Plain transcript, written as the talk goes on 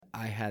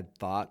I had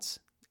thoughts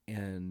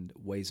and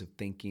ways of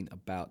thinking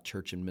about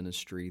church and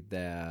ministry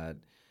that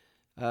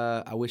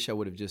I wish I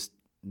would have just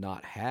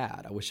not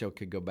had. I wish I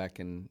could go back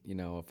and,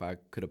 if I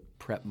could have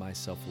prepped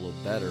myself a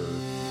little better.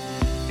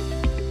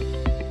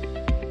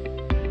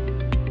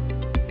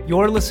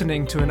 You're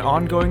listening to an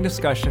ongoing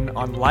discussion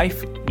on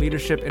life,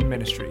 leadership, and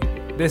ministry.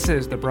 This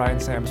is the Brian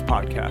Sams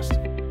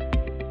Podcast.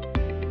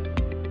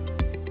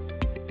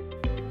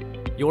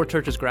 Your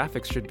church's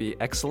graphics should be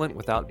excellent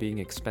without being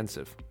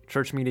expensive.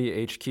 Church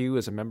Media HQ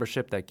is a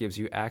membership that gives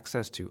you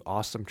access to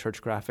awesome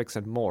church graphics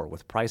and more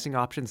with pricing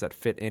options that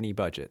fit any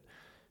budget.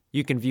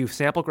 You can view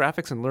sample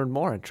graphics and learn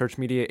more at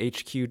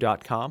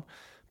churchmediahq.com.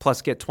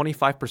 Plus, get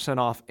 25%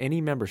 off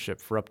any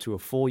membership for up to a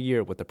full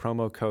year with the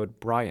promo code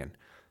BRIAN.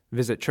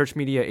 Visit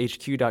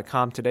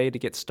churchmediahq.com today to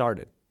get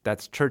started.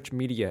 That's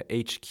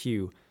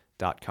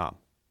churchmediahq.com.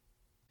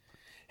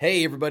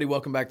 Hey, everybody.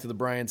 Welcome back to the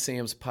Brian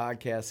Sams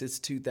Podcast. It's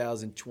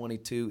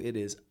 2022. It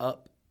is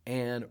up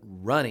and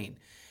running.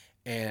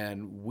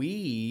 And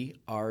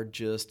we are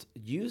just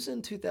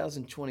using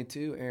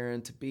 2022,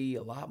 Aaron, to be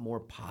a lot more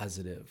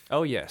positive.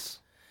 Oh, yes.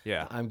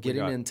 Yeah. I'm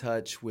getting in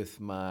touch with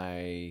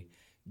my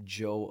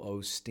Joe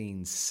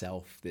Osteen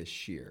self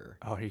this year.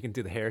 Oh, you can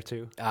do the hair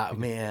too?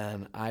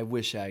 Man, I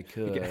wish I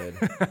could.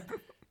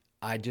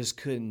 I just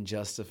couldn't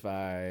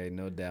justify,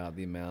 no doubt,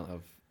 the amount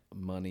of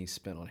money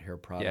spent on hair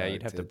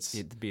products. Yeah,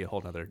 it'd be a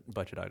whole other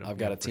budget item. I've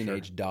got a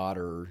teenage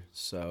daughter,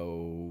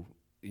 so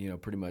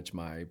pretty much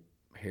my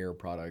hair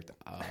product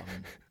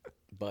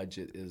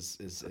budget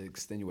is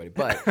extenuated.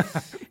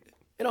 But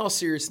in all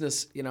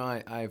seriousness,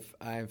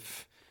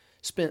 I've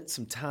spent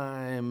some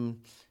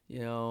time,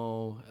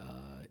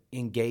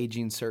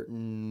 engaging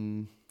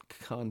certain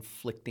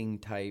conflicting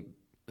type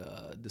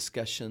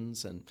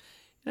discussions, and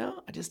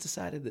I just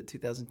decided that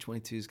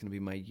 2022 is going to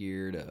be my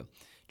year to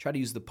try to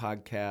use the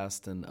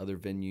podcast and other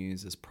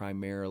venues as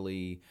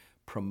primarily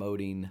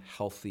promoting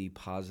healthy,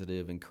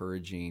 positive,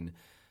 encouraging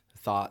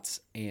thoughts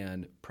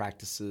and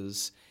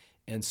practices.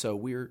 And so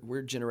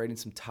we're generating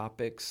some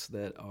topics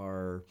that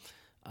are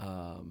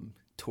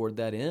toward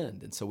that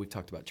end. And so we've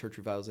talked about church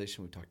revitalization,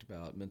 we've talked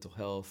about mental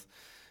health,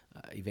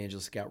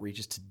 evangelistic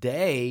outreaches.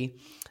 Today,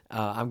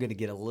 I'm going to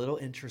get a little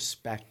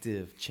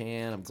introspective,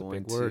 Chan. I'm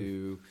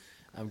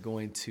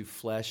going to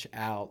flesh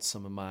out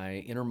some of my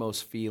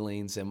innermost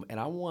feelings, and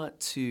I want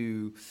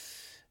to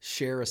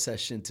share a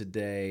session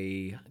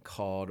today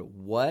called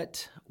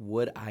 "What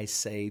Would I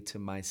Say to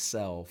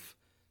Myself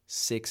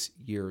 6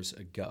 Years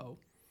Ago?"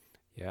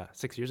 Yeah,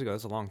 6 years ago.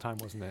 That's a long time,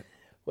 wasn't it?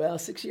 Well,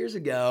 6 years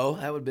ago,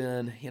 that would have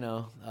been,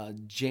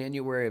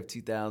 January of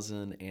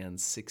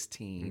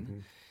 2016. Mm-hmm.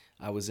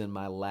 I was in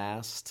my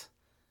last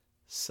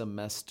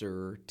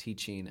semester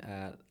teaching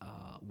at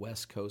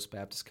West Coast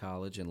Baptist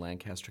College in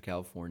Lancaster,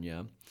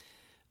 California.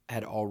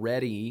 Had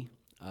already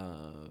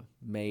had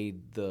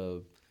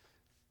the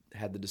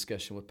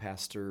discussion with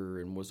pastor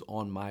and was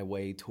on my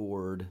way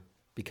toward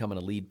becoming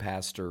a lead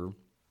pastor.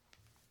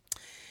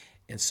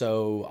 And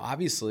so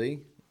obviously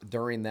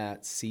during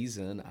that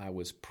season, I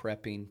was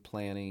prepping,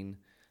 planning,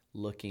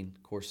 looking.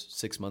 Of course,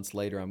 6 months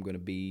later, I'm going to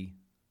be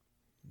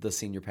the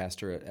senior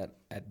pastor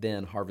at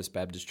then Harvest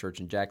Baptist Church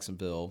in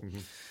Jacksonville. Mm-hmm.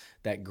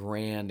 That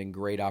grand and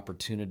great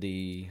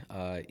opportunity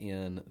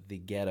in the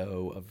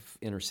ghetto of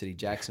inner city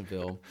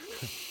Jacksonville.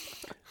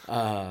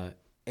 And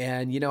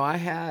I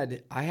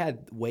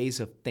had ways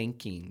of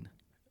thinking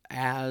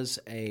as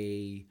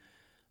a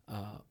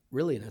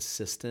really an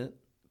assistant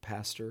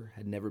pastor.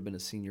 Had never been a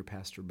senior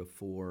pastor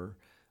before.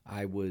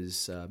 I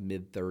was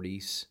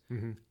mid-30s,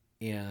 mm-hmm.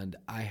 and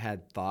I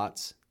had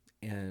thoughts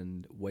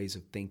and ways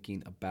of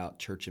thinking about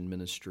church and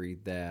ministry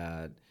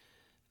that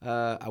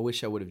I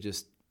wish I would have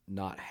just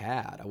not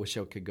had. I wish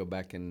I could go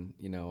back and,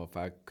 if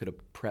I could have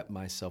prepped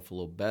myself a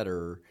little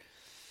better.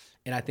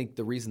 And I think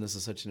the reason this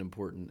is such an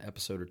important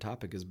episode or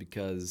topic is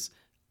because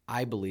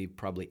I believe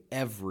probably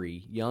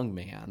every young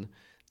man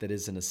that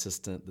is an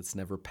assistant, that's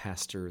never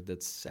pastored,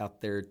 that's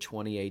out there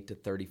 28 to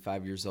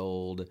 35 years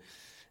old,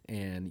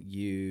 and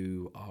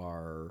you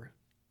are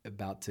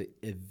about to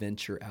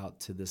venture out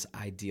to this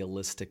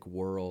idealistic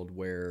world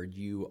where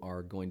you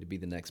are going to be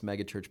the next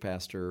megachurch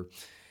pastor.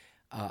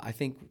 I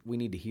think we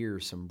need to hear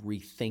some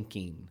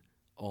rethinking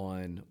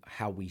on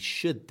how we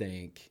should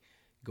think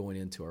going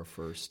into our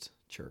first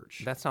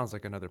church. That sounds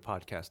like another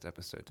podcast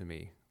episode to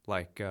me.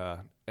 Like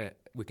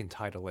we can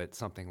title it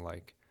something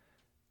like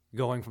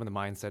 "Going from the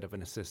Mindset of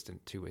an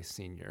Assistant to a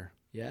Senior."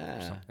 Yeah,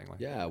 or something like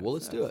that. Yeah, well,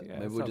 let's do it. Yeah,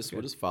 maybe we'll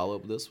just follow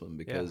up with this one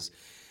because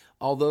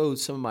although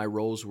some of my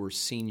roles were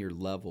senior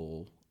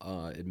level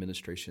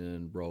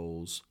administration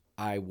roles,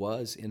 I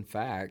was in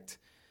fact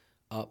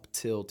up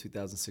till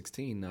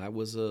 2016. I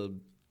was a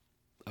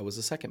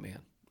second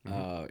man.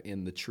 Mm-hmm.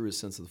 In the truest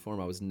sense of the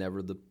form. I was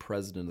never the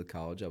president of the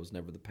college. I was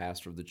never the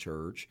pastor of the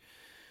church.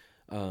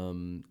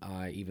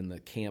 Even the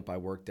camp I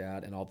worked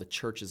at and all the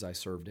churches I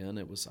served in,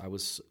 I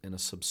was in a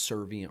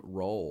subservient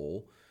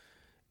role.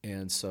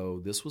 And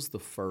so this was the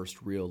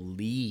first real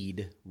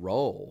lead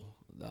role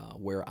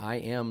where I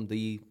am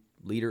the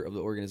leader of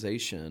the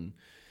organization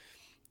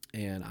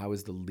and I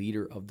was the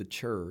leader of the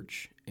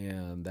church.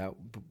 and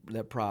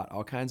that brought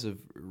all kinds of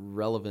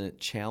relevant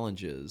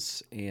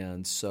challenges.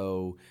 And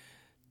so,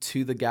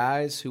 to the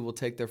guys who will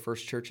take their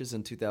first churches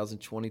in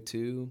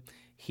 2022,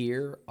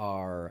 here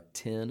are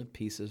 10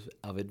 pieces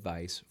of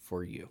advice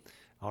for you.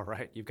 All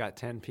right, you've got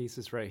 10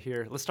 pieces right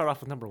here. Let's start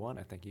off with number one.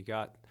 I think you've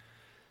got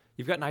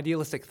an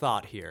idealistic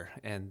thought here,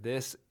 and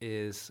this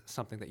is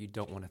something that you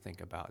don't want to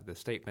think about. The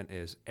statement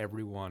is,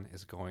 everyone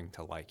is going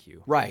to like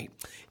you. Right.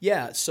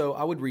 Yeah, so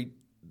I would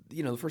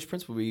the first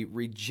principle would be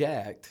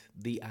reject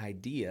the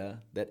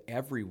idea that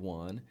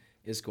everyone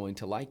is going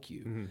to like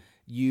you. Mm-hmm.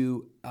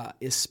 You,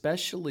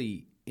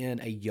 especially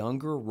in a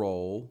younger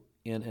role,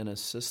 in an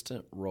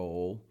assistant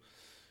role,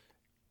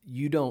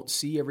 you don't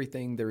see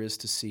everything there is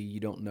to see, you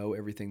don't know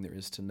everything there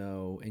is to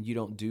know, and you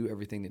don't do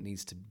everything that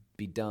needs to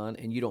be done,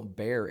 and you don't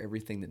bear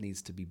everything that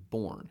needs to be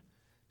borne.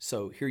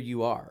 So here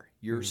you are,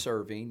 you're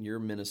serving, you're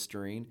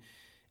ministering,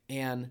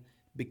 and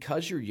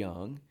because you're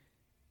young,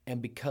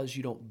 and because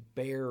you don't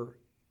bear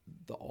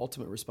the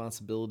ultimate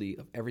responsibility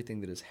of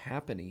everything that is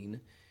happening,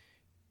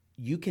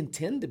 you can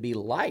tend to be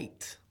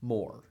liked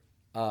more.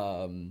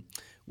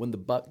 When the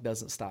buck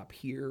doesn't stop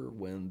here,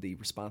 when the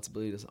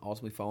responsibility doesn't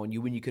ultimately fall on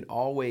you, when you can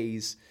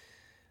always...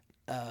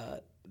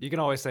 you can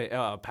always say,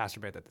 oh, pastor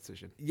made that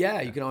decision.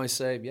 Yeah, you can always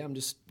say, yeah, I'm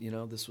just,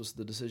 this was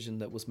the decision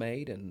that was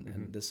made,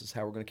 and this is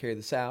how we're going to carry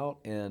this out.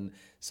 And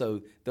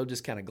so they'll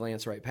just kind of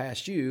glance right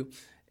past you.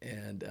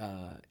 And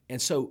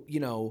so,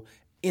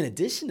 in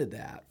addition to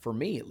that, for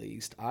me at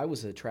least, I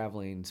was a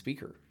traveling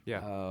speaker.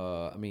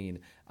 Yeah.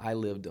 I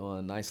lived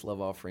on nice love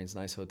offerings,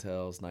 nice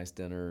hotels, nice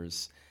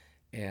dinners,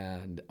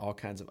 and all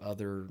kinds of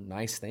other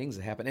nice things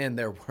that happened. And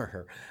there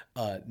were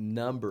a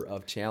number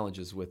of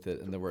challenges with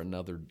it, and there were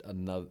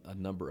a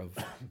number of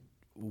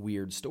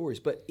weird stories.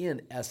 But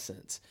in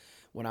essence,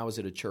 when I was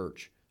at a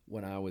church,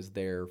 when I was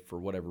there for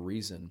whatever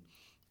reason,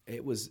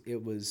 there was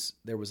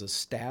a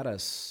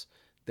status,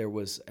 there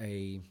was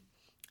a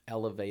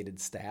elevated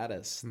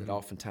status that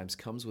oftentimes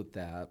comes with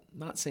that.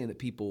 Not saying that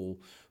people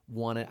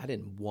want it. I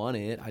didn't want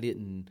it. I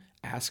didn't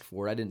ask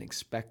for it. I didn't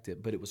expect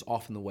it, but it was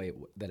often the way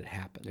that it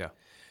happened. Yeah.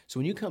 So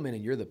when you come in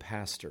and you're the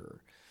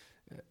pastor,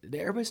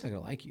 everybody's not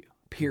going to like you,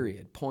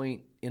 period.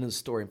 Point, end of the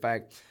story. In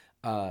fact,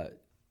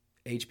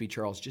 H.B.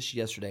 Charles, just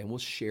yesterday, and we'll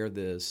share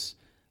this,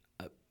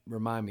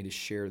 remind me to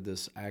share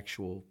this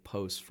actual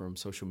post from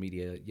social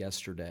media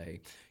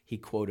yesterday. He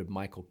quoted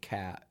Michael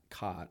Catt,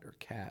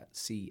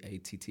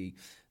 C-A-T-T.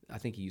 I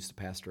think he used to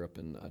pastor up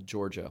in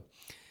Georgia.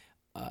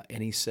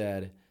 And he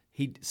said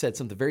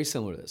something very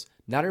similar to this.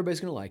 Not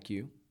everybody's going to like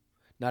you.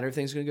 Not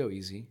everything's going to go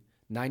easy.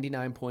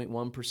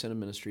 99.1% of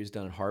ministry is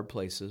done in hard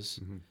places.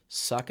 Mm-hmm.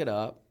 Suck it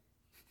up,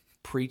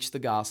 preach the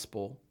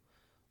gospel,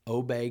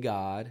 obey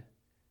God,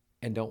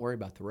 and don't worry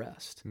about the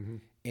rest. Mm-hmm.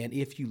 And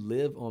if you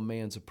live on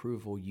man's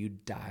approval, you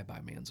die by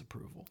man's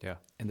approval. Yeah.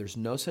 And there's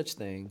no such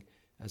thing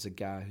as a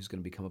guy who's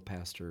going to become a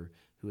pastor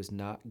who is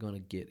not going to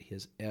get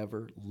his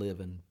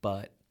ever-living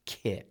butt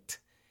kicked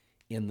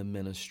in the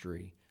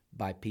ministry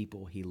by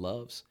people he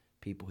loves,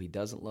 people he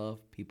doesn't love,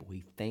 people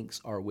he thinks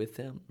are with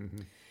him.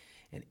 Mm-hmm.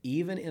 And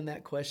even in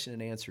that question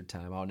and answer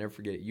time, I'll never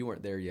forget it. You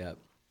weren't there yet.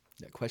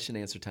 That question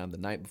and answer time, the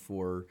night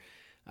before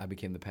I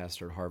became the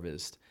pastor at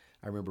Harvest,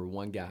 I remember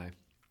one guy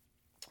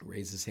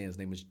raised his hand. His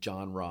name was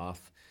John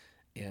Roth.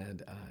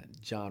 And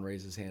John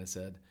raised his hand and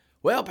said,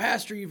 well,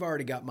 Pastor, you've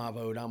already got my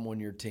vote. I'm on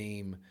your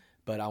team,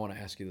 but I want to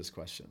ask you this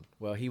question.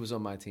 Well, he was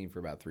on my team for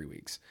about 3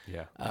 weeks.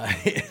 Yeah.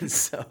 And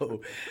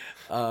so,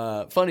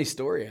 funny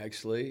story,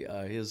 actually.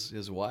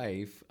 His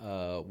wife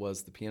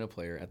was the piano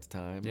player at the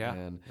time.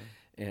 Yeah.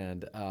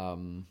 And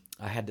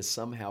I had to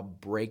somehow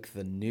break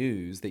the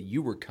news that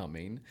you were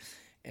coming.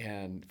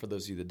 And for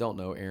those of you that don't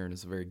know, Aaron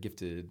is a very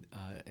gifted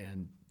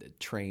and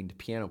trained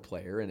piano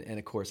player. And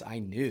of course, I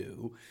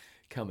knew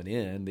coming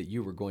in that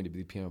you were going to be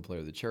the piano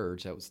player of the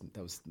church. That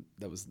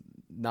was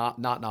not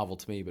novel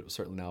to me, but it was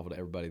certainly novel to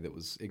everybody that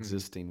was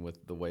existing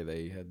with the way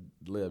they had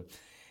lived.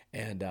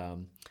 And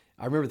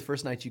I remember the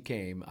first night you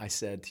came, I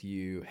said to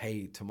you,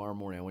 hey, tomorrow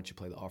morning I want you to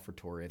play the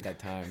offertory. At that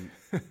time,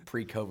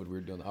 pre-COVID, we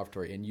were doing the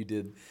offertory, and you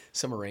did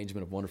some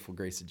arrangement of Wonderful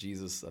Grace of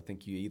Jesus. I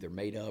think you either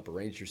made up,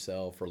 arranged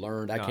yourself, or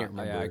learned. I can't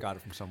remember. I got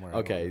it from somewhere.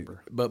 Okay,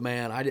 but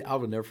man, I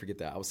will never forget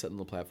that. I was sitting on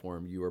the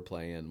platform, you were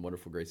playing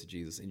Wonderful Grace of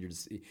Jesus, and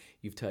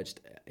you've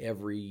touched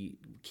every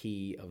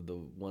key of the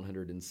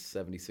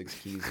 176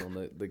 keys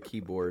on the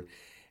keyboard.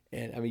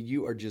 And I mean,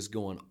 you are just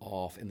going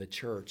off, and the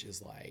church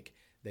is like,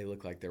 they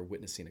look like they're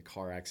witnessing a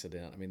car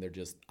accident. I mean, they're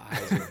just,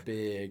 eyes are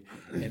big,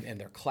 and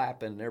they're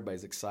clapping, and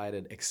everybody's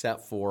excited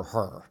except for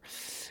her.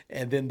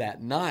 And then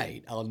that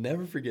night, I'll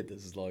never forget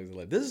this as long as I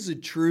live. This is a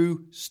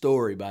true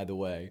story, by the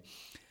way.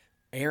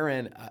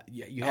 Aaron,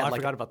 you had I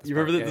forgot about this. You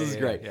remember that? This is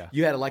great. Yeah.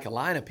 You had like a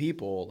line of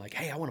people like,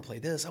 hey, I want to play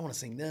this, I want to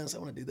sing this, I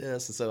want to do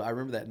this. And so I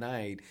remember that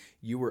night,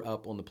 you were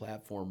up on the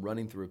platform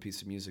running through a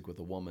piece of music with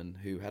a woman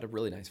who had a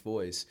really nice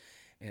voice.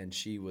 And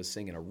she was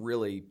singing a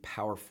really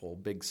powerful,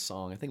 big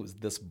song. I think it was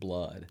This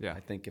Blood,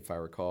 I think, if I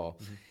recall.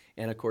 Mm-hmm.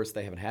 And, of course,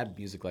 they haven't had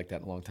music like that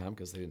in a long time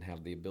because they didn't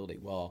have the ability.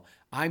 Well,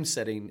 I'm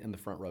sitting in the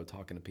front row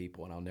talking to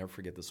people, and I'll never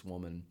forget this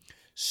woman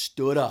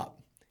stood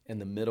up in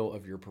the middle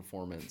of your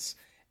performance,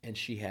 and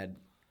she had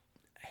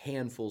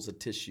handfuls of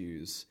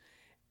tissues,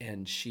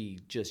 and she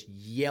just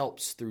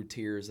yelps through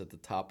tears at the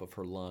top of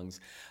her lungs,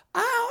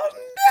 "I'll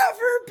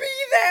never be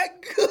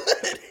that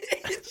good!"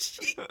 And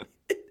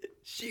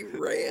she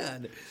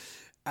ran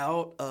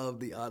out of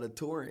the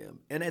auditorium.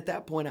 And at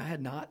that point, I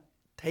had not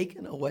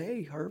taken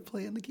away her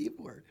playing the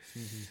keyboard.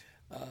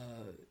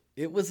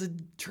 It was a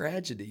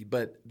tragedy,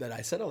 but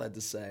I said all that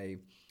to say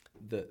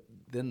the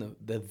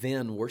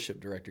then worship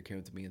director came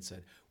up to me and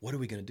said, "What are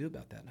we going to do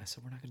about that?" And I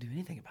said, "We're not going to do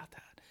anything about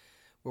that.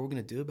 What we're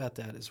going to do about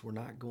that is we're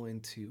not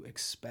going to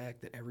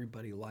expect that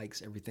everybody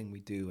likes everything we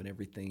do and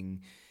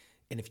everything.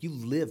 And if you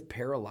live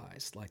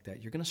paralyzed like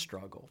that, you're going to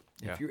struggle.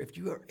 Yeah. If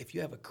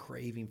you have a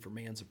craving for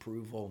man's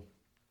approval,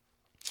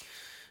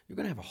 you're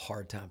going to have a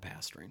hard time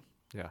pastoring."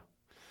 Yeah.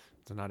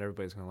 So not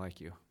everybody's going to like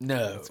you.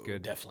 No, that's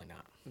good. Definitely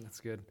not. That's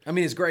good. I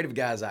mean, as great of a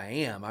guy as I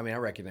am, I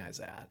recognize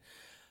that.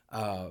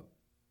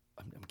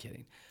 I'm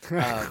kidding.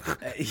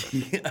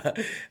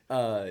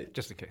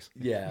 Just in case.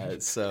 Yeah,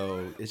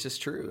 so it's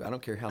just true. I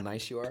don't care how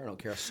nice you are. I don't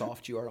care how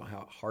soft you are. I don't care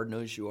how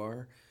hard-nosed you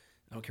are.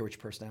 I don't care what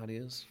your personality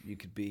is. You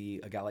could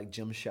be a guy like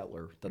Jim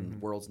Shetler, the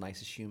world's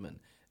nicest human,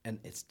 and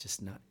it's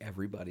just not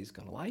everybody's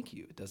going to like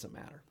you. It doesn't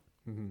matter.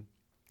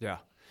 Yeah.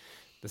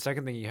 The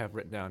second thing you have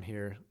written down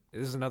here,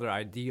 this is another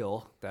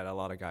ideal that a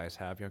lot of guys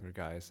have, younger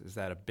guys, is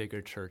that a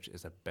bigger church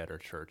is a better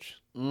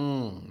church.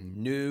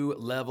 New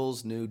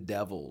levels, new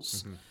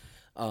devils.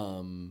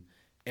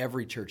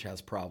 Every church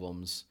has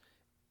problems.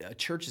 A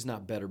church is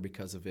not better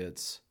because of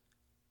its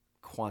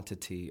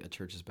quantity. A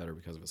church is better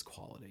because of its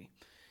quality.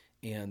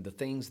 And the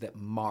things that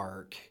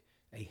mark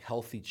a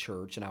healthy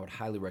church, and I would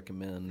highly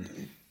recommend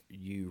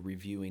you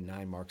reviewing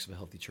 9 Marks of a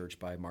Healthy Church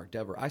by Mark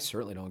Dever. I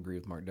certainly don't agree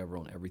with Mark Dever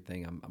on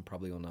everything. I'm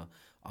probably on the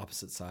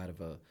opposite side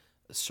of a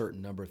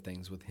certain number of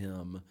things with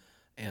him.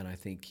 And I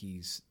think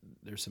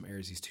there's some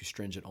areas he's too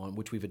stringent on,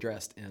 which we've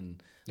addressed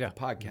in the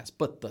podcast.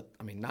 But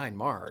 9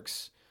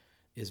 Marks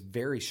is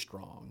very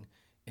strong,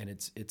 and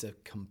it's a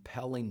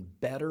compelling,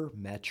 better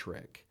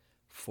metric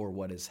for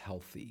what is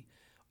healthy.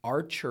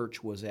 Our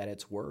church was at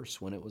its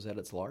worst when it was at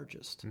its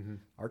largest.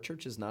 Our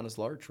church is not as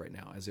large right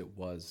now as it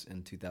was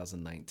in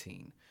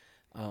 2019.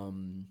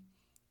 And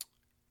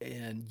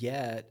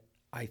yet,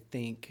 I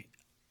think,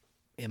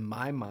 in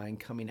my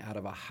mind, coming out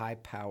of a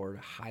high-powered,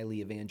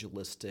 highly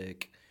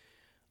evangelistic,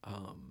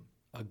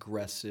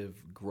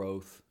 aggressive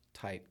growth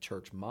type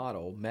church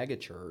model, mega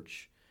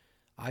church,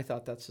 I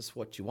thought that's just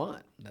what you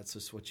want. That's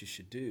just what you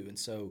should do. And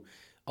so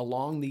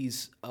along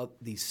these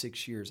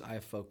 6 years, I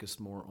have focused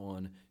more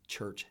on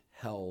church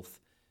health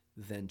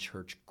than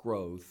church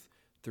growth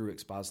through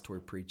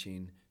expository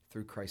preaching,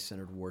 through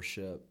Christ-centered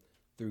worship,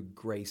 through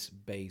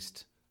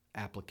grace-based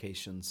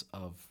applications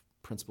of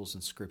principles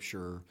in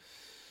Scripture,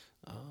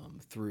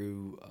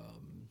 through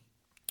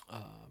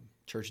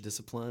church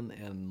discipline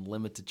and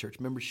limited church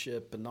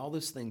membership and all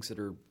those things that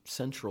are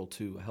central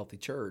to a healthy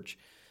church.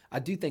 I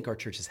do think our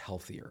church is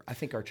healthier. I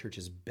think our church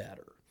is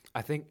better.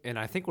 I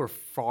think we're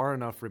far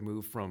enough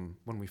removed from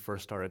when we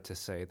first started to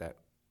say that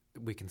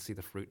we can see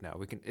the fruit now.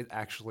 It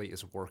actually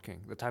is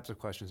working. The types of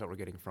questions that we're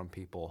getting from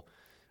people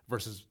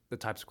versus the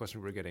types of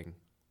questions we were getting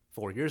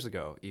 4 years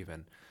ago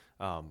even.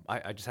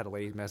 I just had a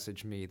lady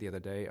message me the other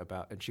day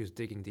and she was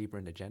digging deeper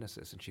into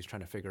Genesis, and she's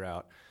trying to figure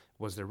out,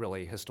 was there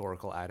really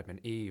historical Adam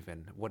and Eve,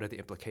 and what are the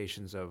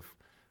implications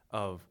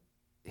of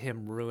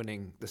him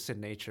ruining the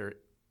sin nature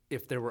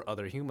if there were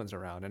other humans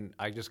around. And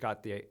I just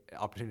got the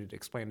opportunity to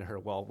explain to her,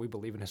 well, we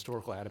believe in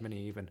historical Adam and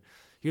Eve, and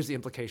here's the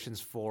implications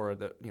for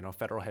the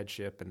federal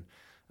headship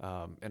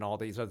and all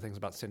these other things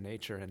about sin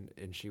nature,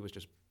 and she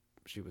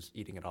was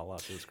eating it all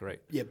up. It was great.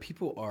 Yeah,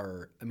 people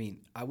are,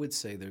 I would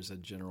say there's a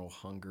general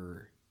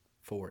hunger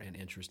for and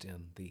interest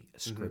in the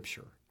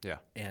Scripture. Yeah.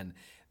 And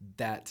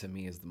that to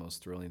me is the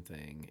most thrilling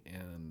thing.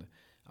 And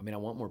I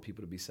want more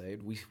people to be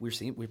saved.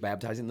 We're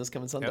baptizing this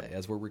coming Sunday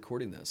as we're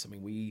recording this.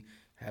 We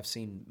have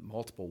seen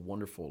multiple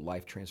wonderful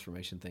life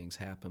transformation things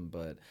happen,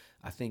 but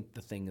I think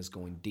the thing is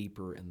going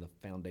deeper and the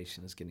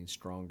foundation is getting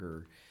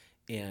stronger.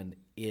 And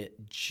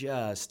it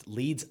just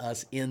leads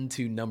us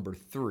into number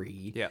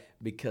 3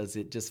 because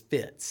it just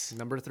fits.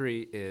 Number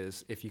 3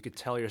 is, if you could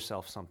tell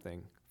yourself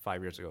something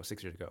 5 years ago,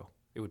 6 years ago,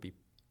 it would be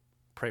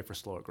pray for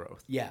slower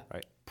growth. Yeah,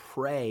 right.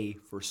 Pray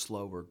for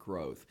slower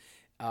growth.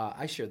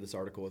 I shared this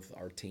article with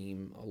our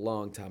team a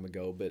long time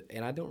ago,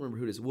 and I don't remember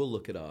who it is. We'll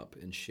look it up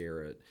and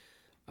share it.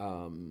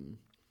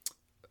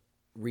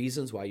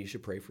 Reasons why you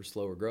should pray for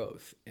slower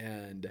growth.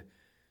 And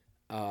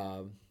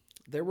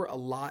there were a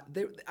lot.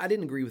 I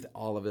didn't agree with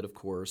all of it, of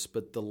course,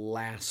 but the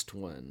last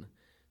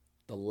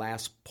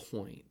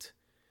point,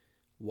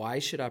 why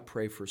should I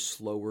pray for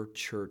slower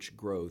church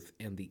growth?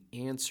 And the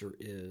answer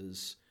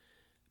is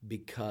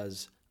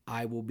because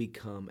I will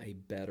become a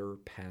better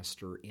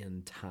pastor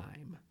in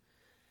time.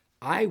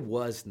 I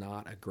was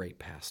not a great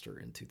pastor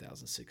in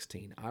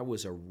 2016. I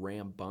was a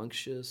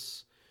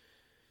rambunctious,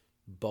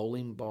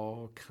 bowling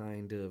ball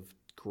kind of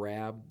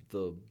grab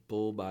the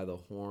bull by the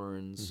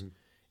horns.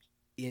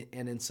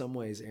 And in some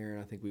ways, Aaron,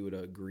 I think we would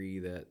agree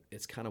that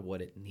it's kind of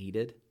what it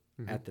needed.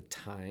 at the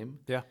time.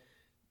 Yeah.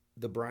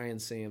 The Brian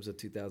Sams of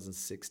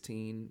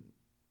 2016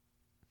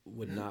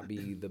 would not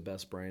be the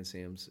best Brian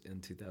Sams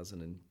in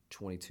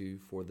 2022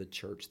 for the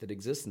church that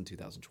exists in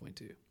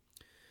 2022.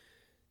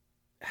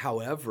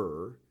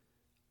 However,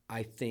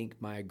 I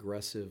think my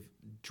aggressive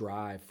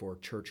drive for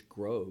church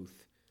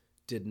growth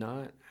did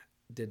not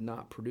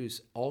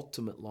produce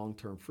ultimate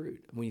long-term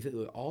fruit. When you think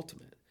of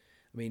ultimate,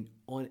 I mean,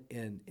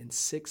 in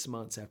 6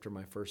 months after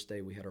my first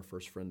day, we had our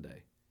first friend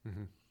day.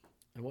 Mm-hmm.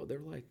 And there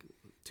were like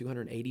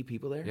 280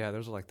 people there? Yeah,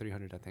 there's like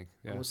 300, I think.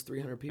 Yeah. Almost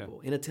 300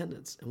 people in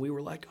attendance. And we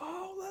were like,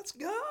 oh, let's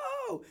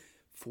go.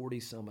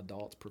 40-some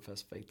adults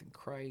profess faith in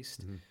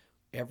Christ. Mm-hmm.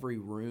 Every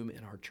room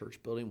in our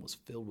church building was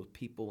filled with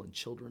people and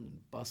children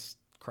and bus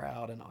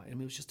crowd. And I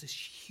mean, it was just a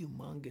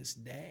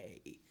humongous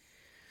day.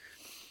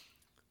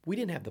 We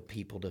didn't have the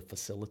people to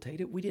facilitate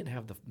it. We didn't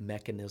have the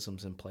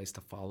mechanisms in place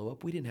to follow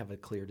up. We didn't have a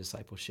clear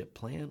discipleship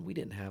plan. We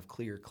didn't have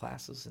clear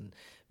classes and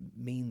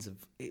means of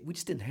it. We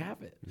just didn't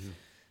have it. Mm-hmm.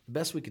 The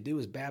best we could do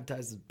was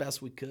baptize as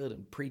best we could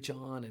and preach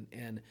on.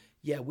 And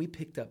yeah, we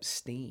picked up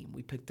steam.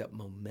 We picked up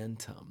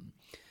momentum.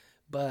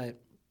 But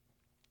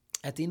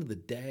at the end of the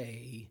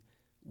day,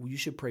 you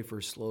should pray for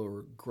a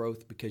slower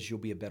growth because you'll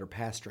be a better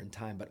pastor in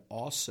time, but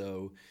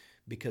also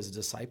because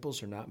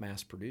disciples are not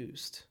mass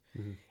produced.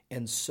 Mm-hmm.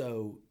 And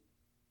so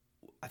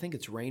I think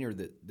it's Rayner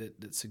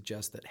that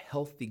suggests that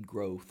healthy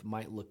growth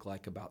might look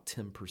like about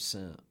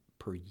 10%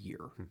 per year.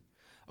 Mm-hmm.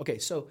 Okay,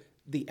 so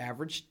the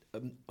average,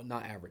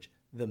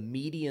 the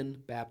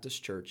median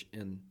Baptist church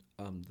in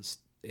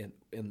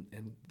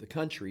the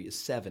country is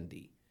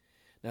 70.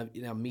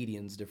 Now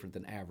median's different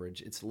than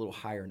average. It's a little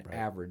higher in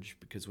average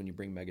because when you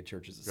bring mega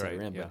churches at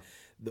center in,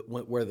 but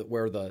where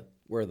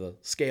the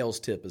scales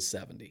tip is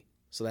 70.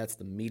 So that's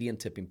the median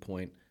tipping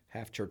point.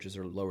 Half churches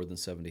are lower than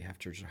 70. Half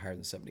churches are higher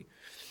than 70.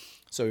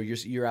 So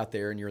you're out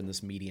there and you're in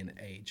this median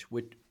age,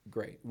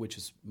 which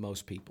is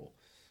most people.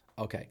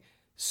 Okay,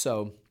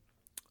 so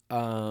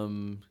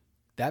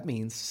that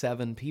means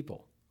 7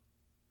 people.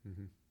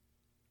 Mm-hmm.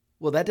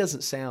 Well, that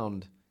doesn't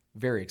sound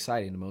very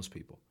exciting to most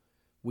people.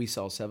 We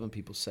saw 7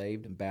 people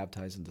saved and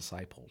baptized and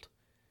discipled.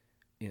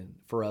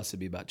 For us, it'd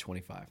be about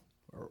 25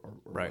 or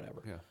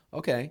whatever. Yeah.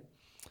 Okay.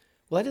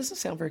 Well, that doesn't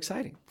sound very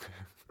exciting.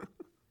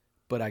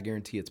 But I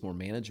guarantee it's more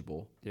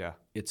manageable. Yeah.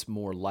 It's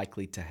more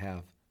likely to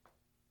have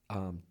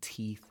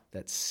teeth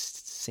that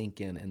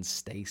sink in and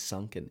stay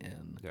sunken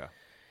in. Yeah.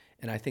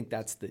 And I think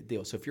that's the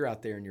deal. So if you're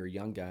out there and you're a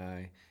young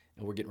guy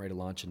and we're getting ready to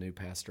launch a new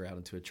pastor out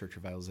into a church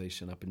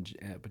revitalization up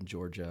in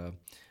Georgia,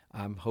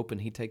 I'm hoping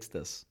he takes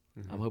this.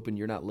 Mm-hmm. I'm hoping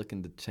you're not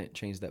looking to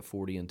change that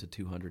 40 into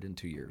 200 in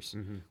 2 years,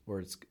 mm-hmm. where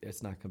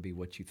it's not going to be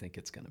what you think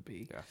it's going to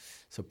be. Yeah.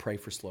 So pray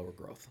for slower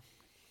growth.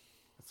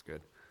 That's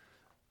good.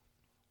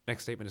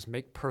 Next statement is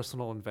make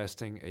personal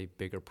investing a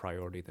bigger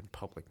priority than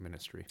public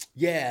ministry.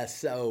 Yeah,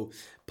 so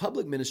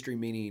public ministry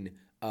meaning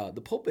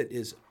the pulpit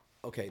is,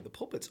 okay, the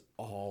pulpit's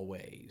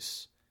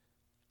always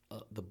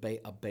a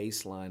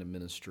baseline of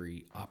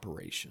ministry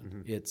operation.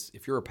 Mm-hmm. It's,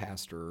 if you're a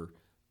pastor,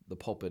 the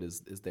pulpit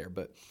is there.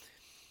 But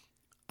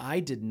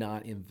I did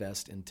not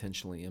invest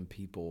intentionally in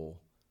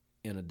people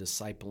in a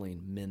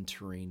discipling,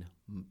 mentoring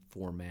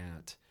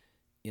format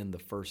in the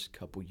first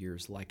couple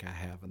years like I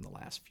have in the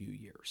last few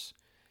years.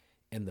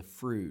 And the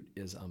fruit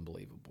is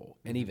unbelievable.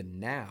 And even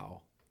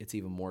now, it's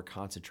even more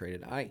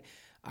concentrated. I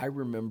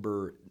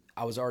remember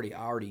I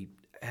already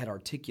had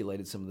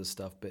articulated some of this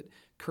stuff, but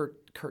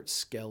Kurt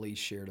Skelly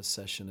shared a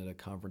session at a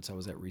conference I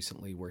was at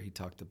recently where he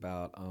talked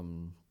about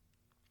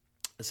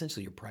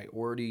essentially your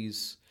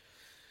priorities,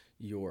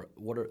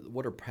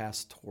 what are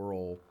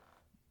pastoral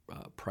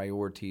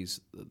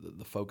priorities,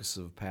 the focus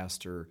of a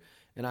pastor.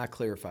 And I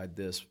clarified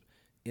this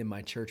in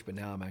my church, but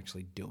now I'm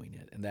actually doing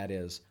it. And that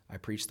is, I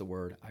preach the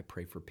word, I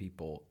pray for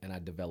people, and I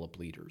develop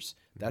leaders.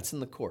 Mm-hmm. That's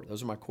in the core.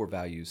 Those are my core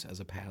values as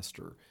a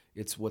pastor.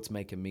 It's what's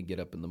making me get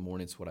up in the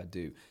morning. It's what I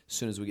do. As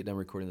soon as we get done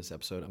recording this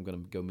episode, I'm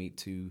going to go meet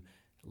 2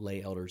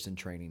 lay elders in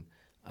training.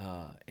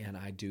 And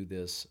I do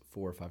this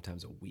 4 or 5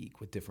 times a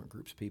week with different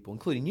groups of people,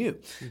 including you.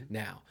 Mm-hmm.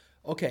 Now,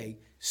 okay,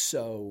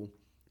 so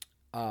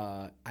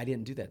I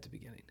didn't do that at the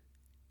beginning.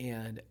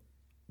 And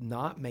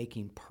not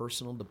making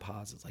personal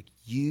deposits, like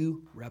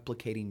you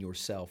replicating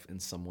yourself in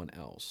someone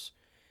else,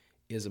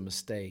 is a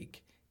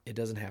mistake. It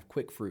doesn't have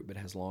quick fruit, but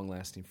has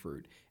long-lasting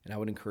fruit. And I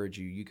would encourage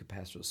you could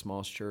pastor the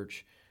smallest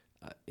church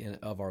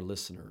of our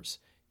listeners.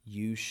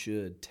 You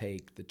should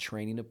take the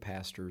training of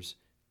pastors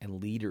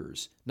and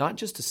leaders, not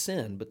just to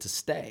send, but to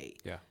stay.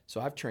 Yeah. So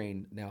I've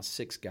trained now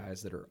 6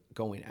 guys that are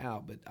going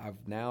out, but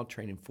I've now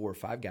trained 4 or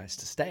 5 guys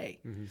to stay.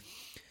 Mm-hmm.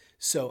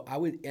 So I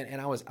would, and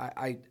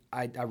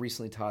I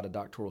recently taught a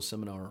doctoral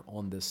seminar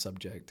on this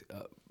subject.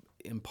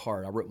 In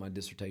part, I wrote my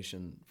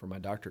dissertation for my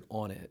doctorate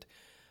on it,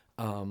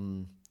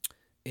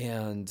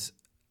 and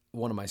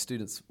one of my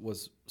students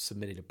was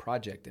submitted a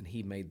project, and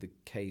he made the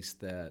case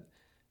that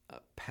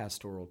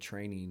pastoral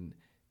training,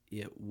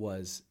 it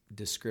was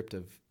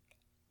descriptive,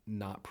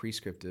 not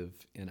prescriptive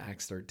in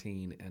Acts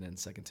 13 and in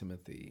 2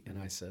 Timothy.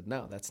 And I said,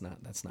 no, that's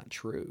not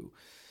true.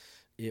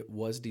 It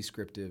was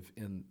descriptive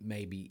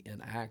maybe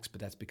in Acts,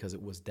 but that's because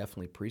it was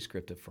definitely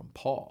prescriptive from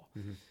Paul.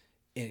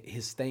 And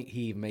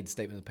he made the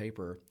statement in the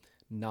paper,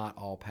 not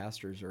all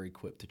pastors are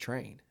equipped to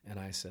train. And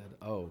I said,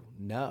 oh,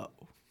 no.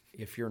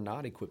 If you're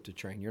not equipped to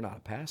train, you're not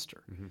a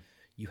pastor.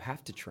 You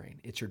have to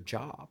train. It's your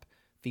job.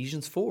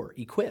 Ephesians 4,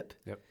 equip.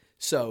 Yep.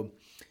 So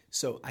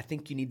I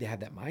think you need to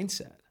have that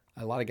mindset.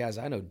 A lot of guys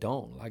I know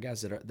don't. A lot of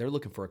guys they're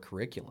looking for a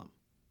curriculum.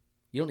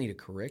 You don't need a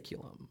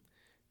curriculum.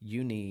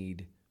 You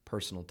need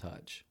personal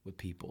touch with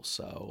people.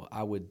 So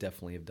I would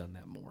definitely have done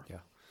that more. Yeah,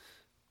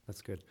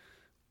 that's good.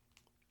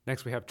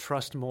 Next, we have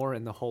trust more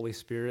in the Holy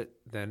Spirit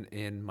than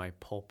in my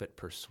pulpit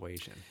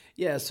persuasion.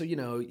 Yeah, so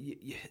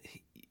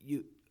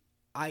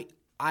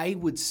I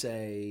would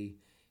say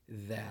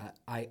that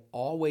I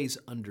always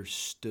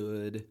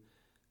understood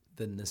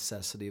the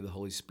necessity of the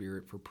Holy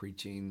Spirit for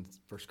preaching,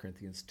 1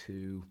 Corinthians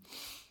 2.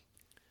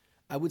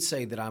 I would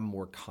say that I'm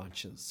more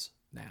conscious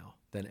now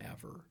than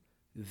ever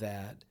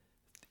that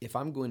if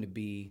I'm going to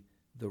be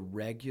the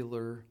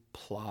regular,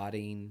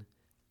 plodding,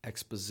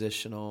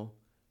 expositional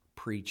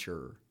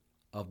preacher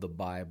of the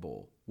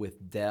Bible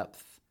with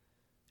depth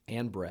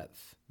and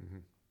breadth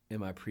in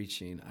my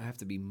preaching, I have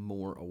to be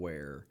more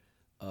aware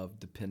of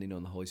depending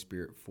on the Holy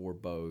Spirit for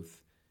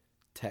both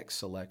text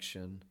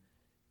selection,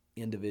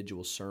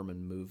 individual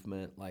sermon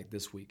movement. Like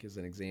this week, as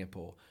an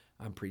example,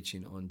 I'm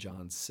preaching on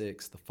John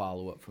 6, the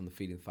follow-up from the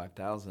feeding of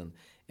 5,000.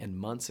 And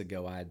months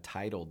ago, I had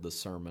titled the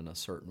sermon a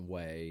certain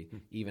way,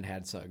 even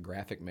had a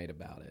graphic made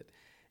about it.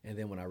 And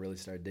then when I really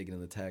started digging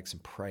in the text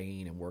and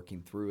praying and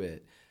working through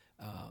it,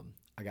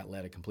 I got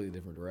led a completely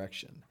different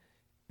direction.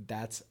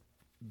 That's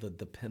the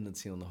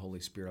dependency on the Holy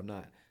Spirit.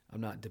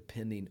 I'm not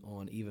depending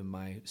on even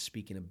my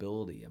speaking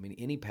ability. I mean,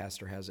 any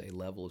pastor has a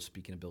level of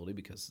speaking ability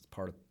because it's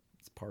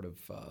part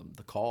of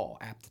the call,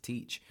 apt to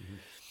teach.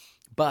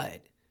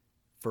 But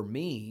for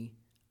me,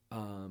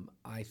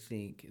 I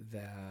think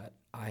that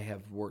I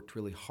have worked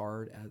really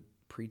hard at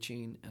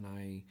preaching, and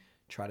I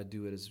try to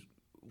do it as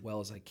well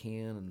as I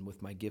can. And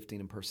with my gifting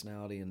and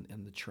personality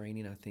and the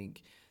training, I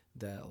think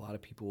that a lot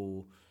of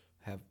people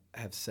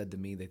have said to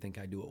me they think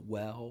I do it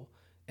well.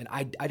 And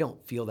I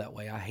don't feel that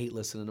way. I hate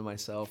listening to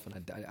myself,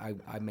 and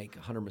I make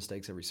 100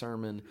 mistakes every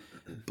sermon.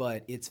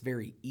 But it's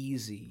very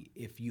easy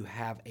if you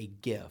have a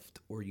gift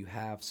or you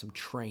have some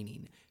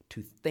training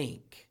to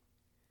think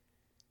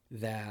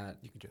that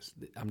You can just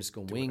I'm just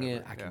going to wing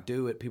it. I can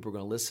do it. People are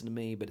going to listen to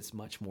me, but it's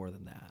much more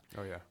than that.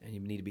 Oh, yeah. And you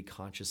need to be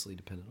consciously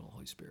dependent on the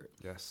Holy Spirit.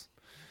 Yes.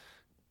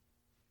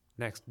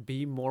 Next,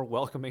 be more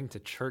welcoming to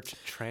church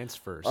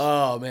transfers.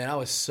 Oh, man, I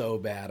was so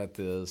bad at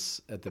this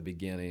at the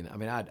beginning. I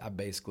mean, I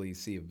basically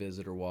see a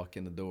visitor walk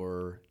in the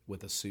door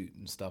with a suit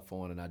and stuff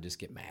on, and I just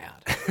get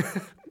mad.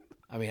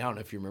 I mean, I don't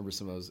know if you remember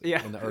some of those.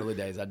 Yeah. In the early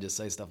days, I'd just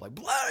say stuff like,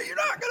 "Blood, you're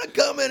not going to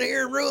come in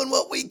here and ruin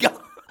what we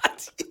got."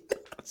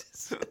 Just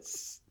so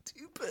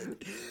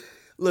stupid.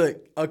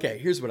 Look, okay,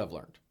 here's what I've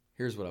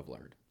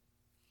learned.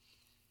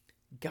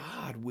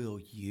 God will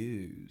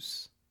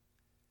use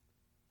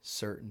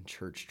certain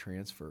church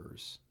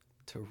transfers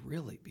to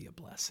really be a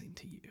blessing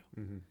to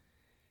you.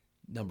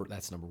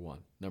 That's number one.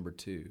 Number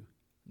two,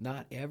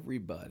 not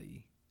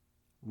everybody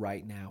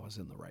right now is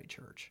in the right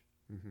church.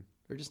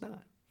 They're just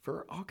not.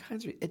 For all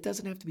kinds of, it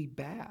doesn't have to be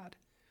bad.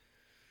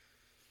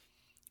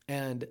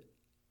 And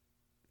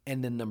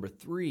then number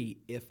three,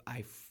 if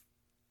I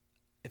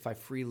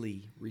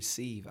freely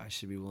receive, I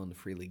should be willing to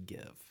freely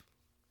give.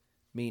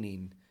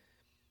 Meaning,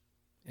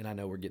 and I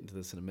know we're getting to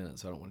this in a minute,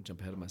 so I don't want to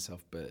jump ahead of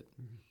myself, but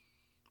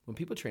when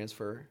people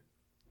transfer,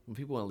 when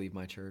people want to leave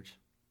my church,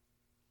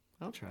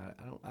 I don't try it.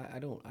 I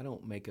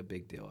don't make a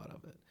big deal out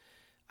of it.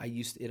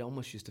 It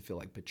almost used to feel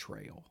like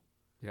betrayal.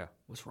 Yeah.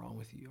 What's wrong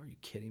with you? Are you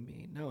kidding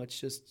me? No, it's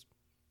just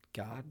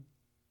God.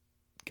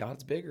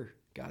 God's bigger.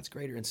 God's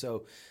greater. And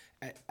so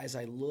as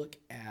I look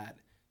at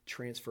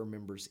transfer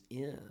members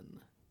in,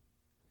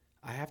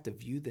 I have to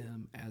view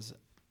them as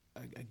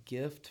a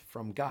gift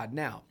from God.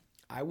 Now,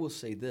 I will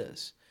say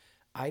this.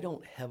 I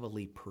don't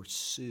heavily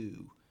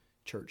pursue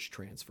church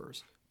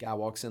transfers. Guy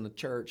walks in the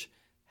church.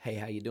 Hey,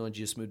 how you doing? Did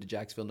you just moved to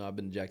Jacksonville? No, I've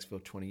been in Jacksonville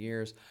 20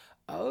 years.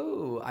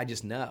 Oh, I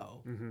just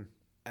know.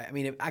 I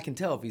mean, I can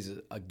tell if he's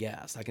a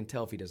guest. I can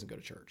tell if he doesn't go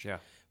to church. Yeah.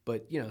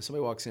 But,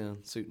 somebody walks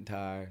in, suit and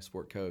tie,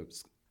 sport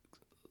coats,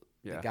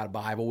 Yeah. got a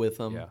Bible with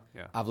them.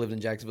 Yeah. I've lived in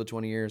Jacksonville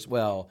 20 years.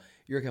 Well,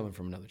 you're coming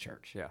from another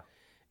church. Yeah.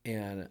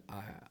 And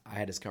I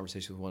had this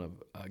conversation with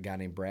a guy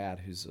named Brad,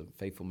 who's a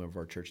faithful member of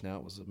our church now.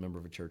 It was a member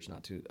of a church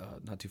not too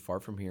far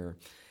from here.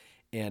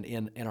 And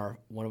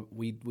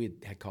we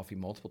had coffee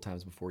multiple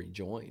times before he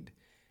joined.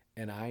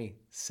 And I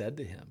said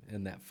to him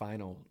in that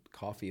final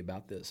coffee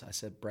about this, I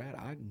said, Brad,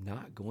 I'm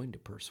not going to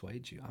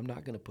persuade you. I'm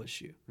not going to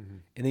push you.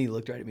 And then he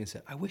looked right at me and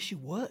said, I wish you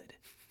would.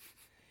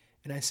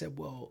 And I said,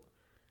 well,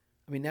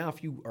 I mean, now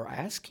if you are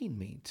asking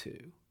me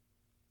to,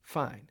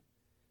 fine.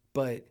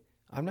 But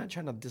I'm not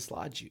trying to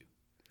dislodge you.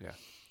 Yeah.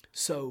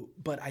 So,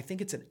 but I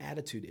think it's an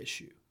attitude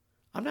issue.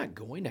 I'm not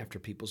going after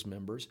people's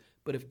members,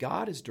 but if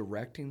God is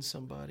directing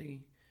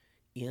somebody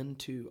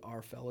into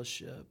our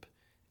fellowship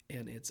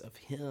and it's of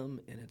him,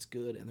 and it's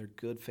good, and they're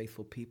good,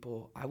 faithful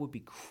people, I would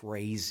be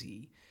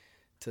crazy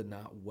to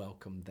not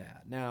welcome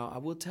that. Now, I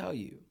will tell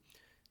you,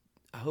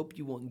 I hope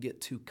you won't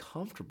get too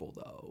comfortable,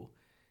 though,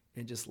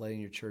 in just letting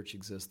your church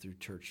exist through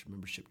church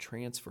membership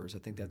transfers. I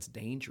think that's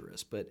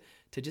dangerous. But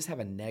to just have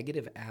a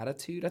negative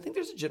attitude, I think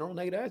there's a general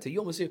negative attitude. You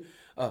almost see,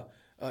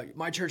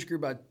 my church grew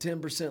by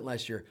 10%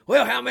 last year.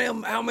 Well, how many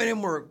of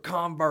them were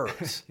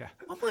converts? Yeah.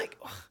 I'm like,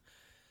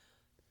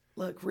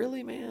 look,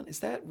 really, man?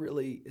 Is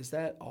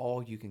that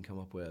all you can come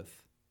up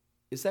with?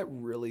 Is that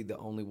really the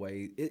only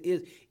way?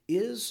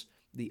 Is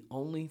the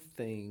only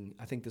thing,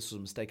 I think this was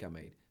a mistake I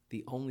made,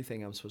 the only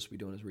thing I'm supposed to be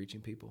doing is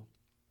reaching people?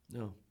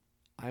 No.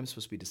 I'm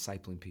supposed to be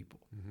discipling people.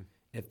 Mm-hmm.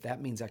 If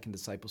that means I can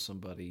disciple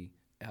somebody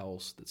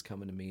else that's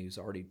coming to me who's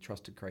already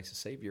trusted Christ as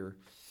Savior,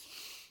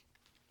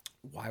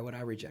 why would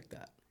I reject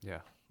that?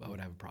 Yeah. Why would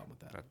I have a problem with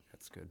that?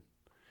 That's good.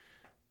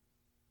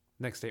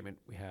 Next statement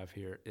we have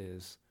here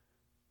is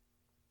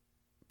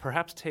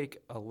perhaps take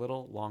a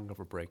little long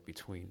of a break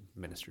between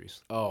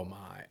ministries. Oh,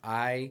 my.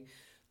 I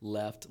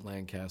left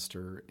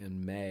Lancaster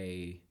in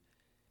May,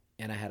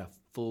 and I had a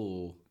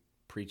full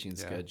preaching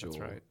schedule.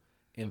 That's right.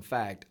 In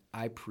fact,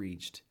 I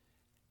preached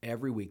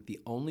every week. The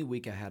only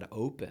week I had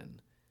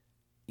open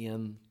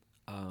in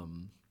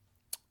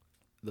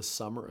the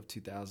summer of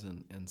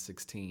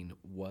 2016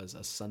 was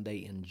a Sunday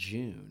in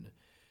June,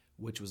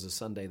 which was a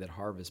Sunday that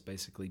Harvest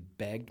basically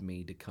begged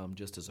me to come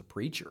just as a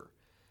preacher.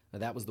 Now,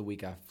 that was the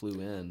week I flew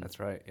in. That's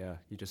right, yeah.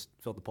 You just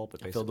filled the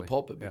pulpit, basically. I filled the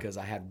pulpit because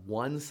I had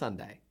one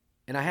Sunday.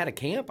 And I had a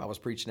camp I was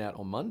preaching at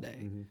on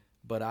Monday,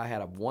 but I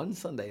had one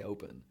Sunday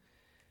open.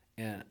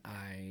 And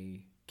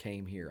I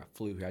came here. I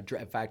flew here.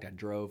 In fact,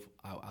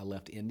 I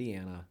left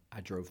Indiana.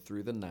 I drove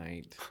through the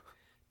night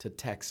to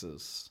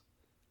Texas,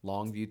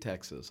 Longview,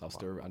 Texas.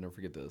 I'll never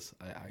forget this.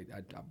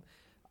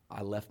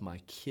 I left my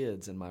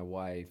kids and my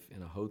wife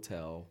in a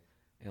hotel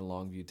in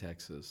Longview,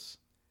 Texas,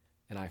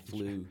 and I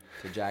flew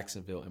to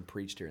Jacksonville and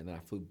preached here. And then I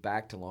flew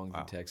back to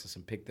Longview, Texas,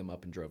 and picked them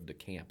up and drove to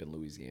camp in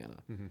Louisiana.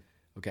 Mm-hmm.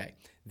 Okay.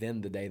 Then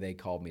the day they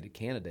called me to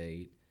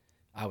candidate,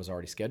 I was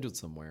already scheduled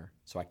somewhere,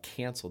 so I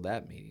canceled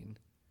that meeting.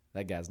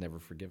 That guy's never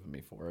forgiven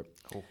me for it.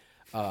 Cool.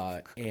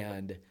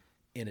 And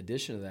in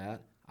addition to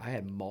that, I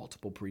had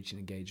multiple preaching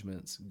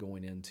engagements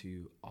going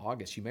into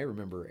August. You may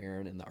remember,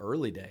 Aaron, in the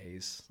early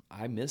days,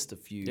 I missed a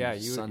few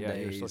Sundays. Yeah,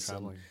 you were still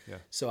traveling. Yeah.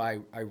 So I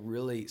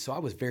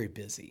was very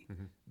busy.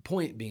 Mm-hmm.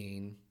 Point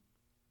being,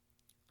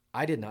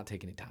 I did not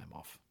take any time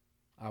off.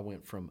 I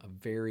went from a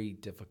very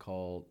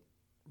difficult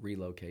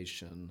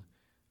relocation.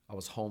 I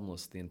was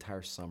homeless the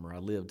entire summer. I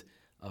lived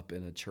up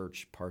in a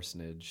church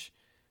parsonage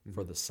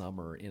for the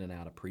summer, in and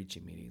out of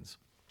preaching meetings,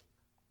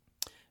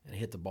 and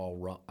hit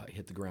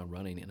the ground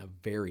running in a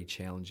very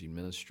challenging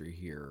ministry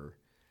here.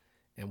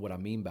 And what I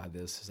mean by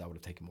this is I would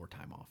have taken more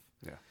time off.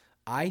 Yeah.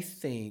 I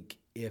think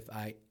if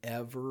I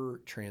ever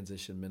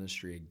transition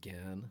ministry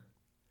again,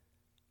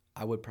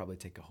 I would probably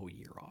take a whole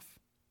year off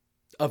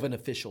of an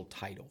official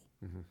title.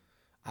 Mm-hmm.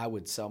 I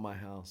would sell my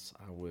house.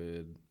 I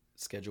would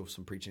schedule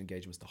some preaching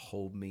engagements to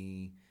hold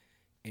me,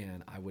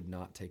 and I would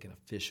not take an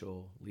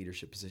official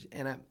leadership position.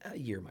 And a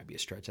year might be a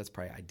stretch. That's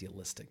probably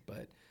idealistic,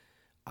 but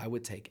I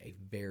would take a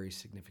very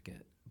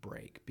significant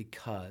break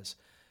because,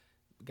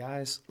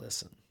 guys,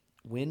 listen,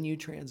 when you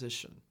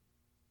transition,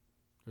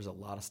 there's a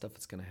lot of stuff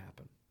that's going to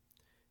happen.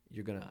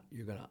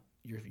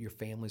 Your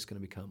family's going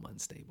to become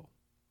unstable.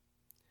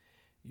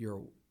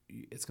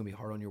 It's going to be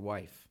hard on your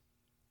wife,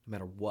 no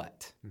matter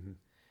what. Mm-hmm.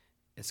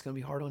 It's going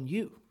to be hard on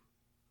you.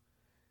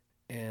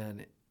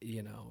 And,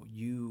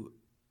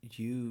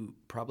 you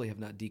probably have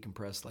not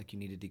decompressed like you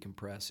need to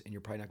decompress, and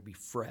you're probably not going to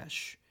be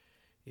fresh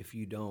if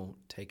you don't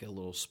take a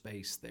little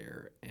space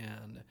there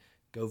and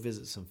go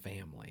visit some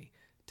family,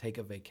 take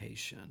a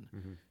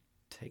vacation,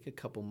 take a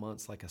couple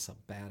months like a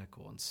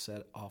sabbatical and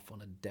set off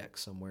on a deck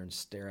somewhere and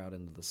stare out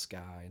into the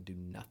sky and do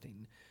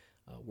nothing,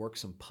 work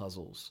some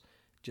puzzles,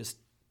 just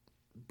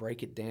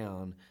break it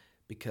down,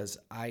 because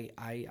I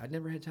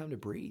never had time to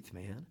breathe,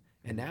 man.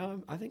 And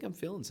now I think I'm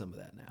feeling some of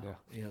that now.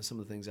 Yeah. Some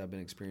of the things I've been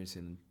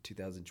experiencing in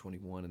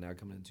 2021 and now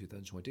coming into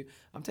 2022.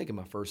 I'm taking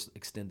my first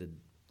extended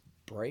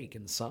break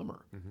in the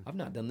summer. Mm-hmm. I've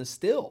not done this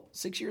still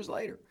 6 years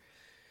later.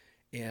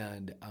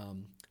 And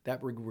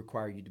that would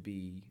require you to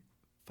be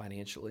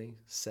financially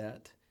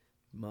set.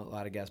 A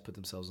lot of guys put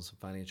themselves in some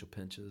financial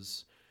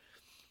pinches.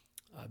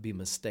 It'd be a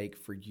mistake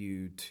for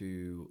you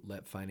to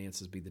let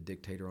finances be the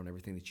dictator on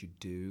everything that you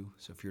do.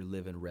 So if you're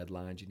living red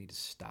lines, you need to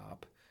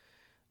stop.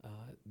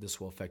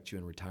 This will affect you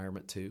in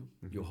retirement too.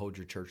 Mm-hmm. You'll hold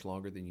your church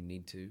longer than you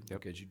need to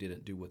because you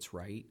didn't do what's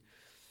right.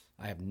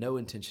 I have no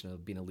intention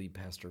of being a lead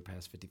pastor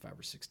past 55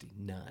 or 60.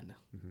 None.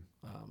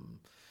 Mm-hmm.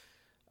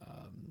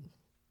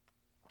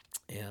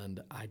 And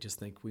I just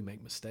think we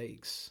make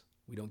mistakes.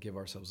 We don't give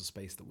ourselves the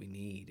space that we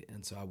need.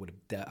 And so I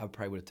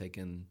probably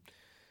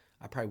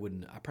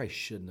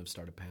shouldn't have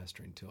started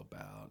pastoring until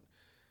about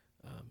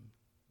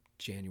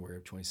January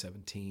of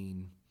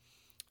 2017.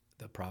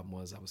 The problem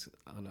was I was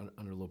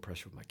under a little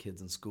pressure with my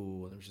kids in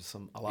school, and there was just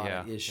a lot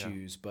of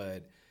issues.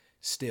 But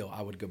still,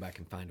 I would go back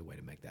and find a way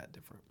to make that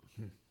different.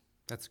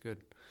 That's good.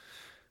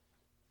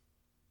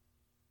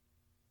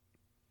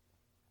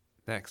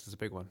 Next is a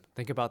big one.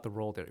 Think about the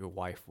role that your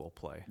wife will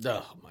play.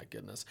 Oh, my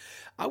goodness.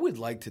 I would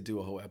like to do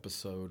a whole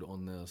episode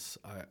on this.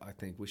 I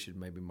think we should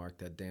maybe mark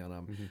that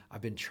down.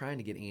 I've been trying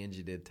to get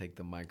Angie to take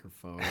the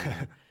microphone.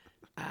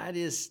 I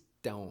just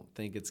don't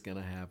think it's going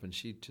to happen.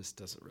 She just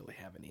doesn't really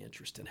have any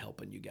interest in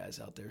helping you guys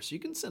out there. So you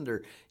can send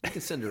her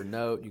a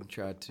note. You can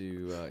try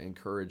to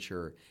encourage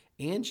her.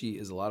 Angie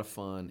is a lot of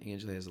fun.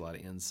 Angela has a lot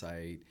of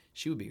insight.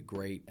 She would be a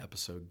great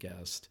episode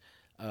guest.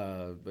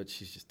 But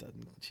she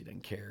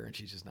doesn't care, and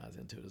she's just not as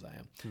into it as I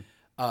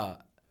am.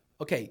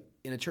 Okay,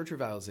 in a church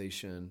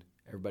revitalization,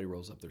 everybody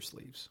rolls up their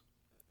sleeves.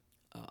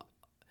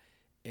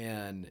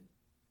 And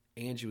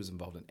Angie was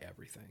involved in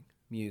everything: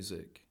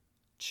 music,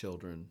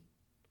 children,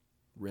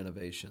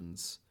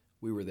 renovations.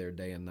 We were there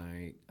day and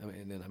night.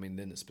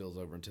 Then it spills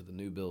over into the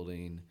new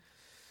building.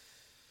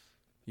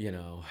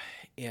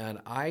 And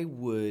I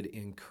would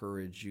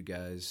encourage you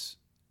guys,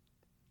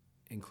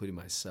 including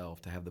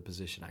myself, to have the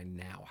position I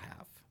now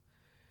have.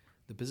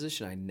 The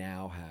position I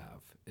now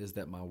have is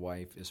that my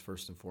wife is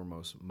first and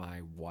foremost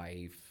my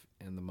wife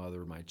and the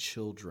mother of my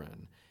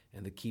children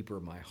and the keeper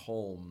of my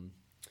home,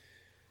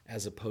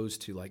 as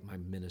opposed to like my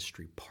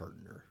ministry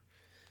partner.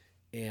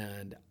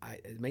 And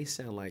it may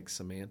sound like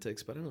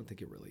semantics, but I don't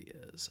think it really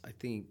is. I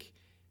think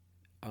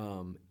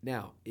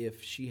now,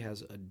 if she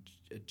has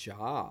a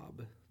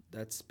job,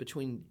 that's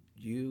between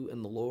you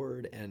and the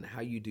Lord and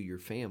how you do your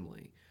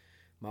family.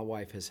 My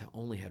wife has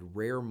only had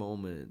rare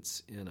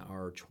moments in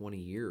our 20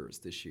 years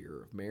this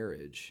year of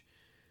marriage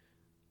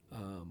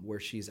where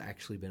she's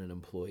actually been an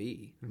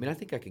employee. I mean, I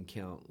think I can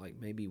count like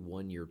maybe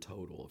 1 year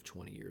total of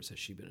 20 years has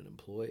she been an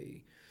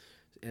employee,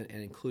 and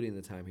including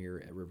the time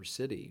here at River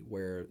City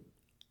where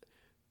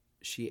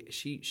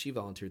she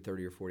volunteered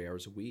 30 or 40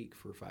 hours a week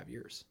for 5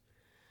 years,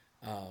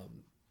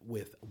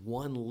 with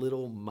one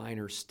little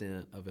minor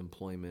stint of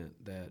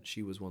employment that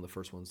she was one of the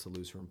first ones to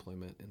lose her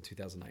employment in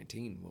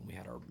 2019 when we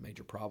had our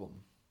major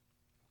problem.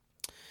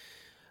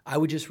 I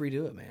would just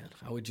redo it, man.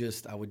 I would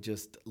just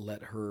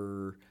let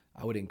her.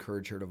 I would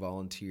encourage her to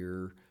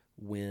volunteer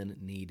when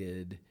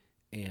needed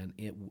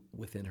and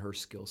within her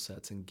skill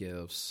sets and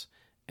gifts,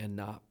 and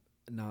not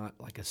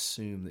like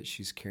assume that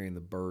she's carrying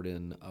the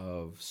burden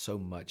of so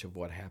much of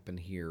what happened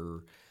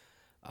here.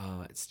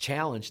 It's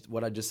challenged.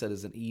 What I just said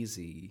isn't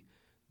easy,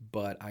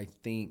 but I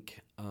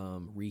think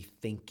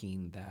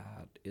rethinking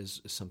that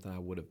is something I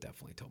would have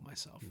definitely told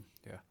myself.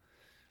 Yeah,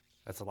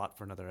 that's a lot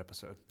for another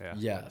episode. Yeah,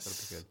 yes,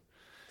 that'll be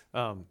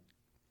good.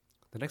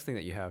 The next thing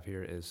that you have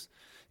here is,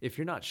 if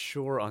you're not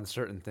sure on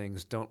certain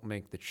things, don't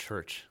make the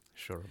church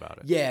sure about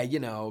it. Yeah,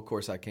 of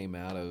course I came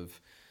out of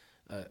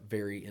a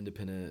very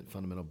independent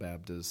fundamental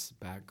Baptist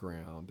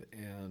background,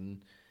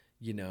 and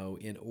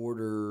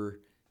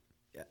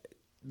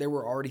there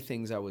were already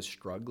things I was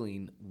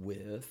struggling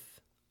with,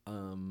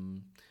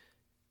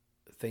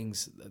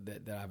 things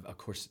that I've of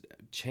course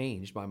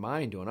changed my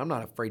mind on. I'm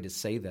not afraid to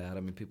say that.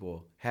 I mean,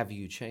 people, have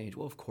you changed?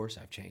 Well, of course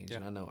I've changed,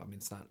 and I know. I mean,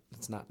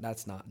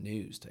 that's not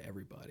news to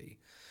everybody.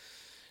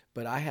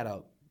 But I had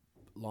a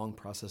long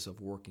process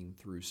of working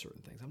through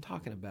certain things. I'm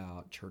talking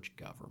about church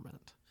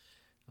government.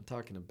 I'm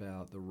talking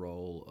about the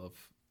role of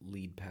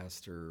lead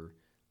pastor,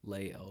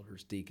 lay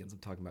elders, deacons. I'm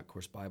talking about, of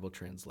course, Bible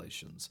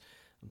translations.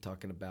 I'm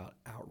talking about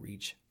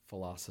outreach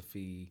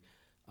philosophy,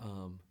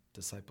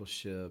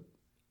 discipleship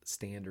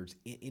standards,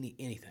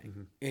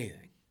 anything.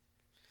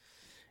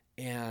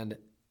 And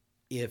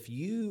if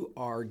you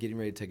are getting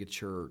ready to take a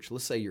church,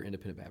 let's say you're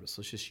Independent Baptist,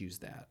 let's just use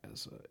that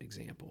as an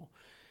example,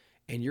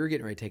 and you're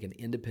getting ready to take an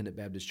Independent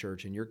Baptist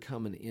church, and you're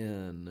coming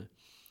in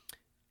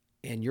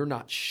and you're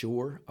not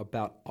sure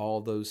about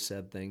all those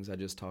said things I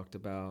just talked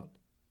about,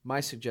 my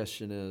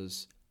suggestion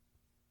is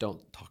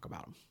don't talk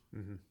about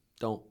them.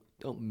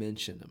 Don't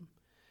mention them.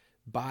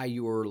 By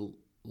your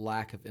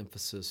lack of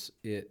emphasis,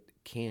 it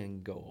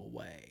can go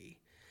away.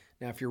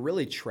 Now, if you're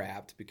really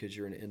trapped because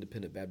you're in an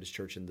Independent Baptist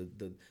church and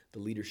the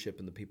leadership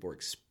and the people are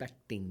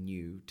expecting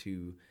you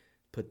to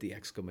put the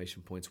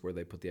exclamation points where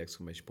they put the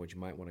exclamation points, you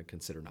might want to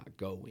consider not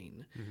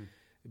going.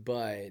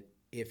 But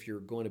if you're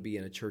going to be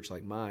in a church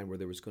like mine where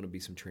there was going to be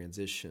some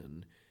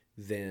transition,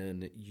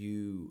 then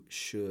you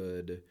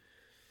should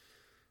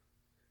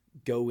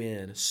go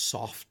in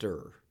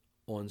softer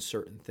on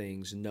certain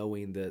things,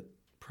 knowing that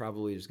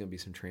probably there's going to be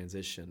some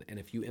transition. And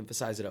if you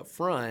emphasize it up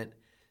front,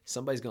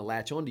 somebody's going to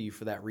latch onto you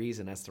for that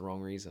reason. That's the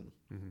wrong reason,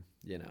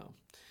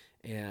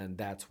 and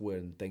that's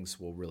when things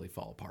will really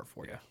fall apart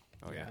for you.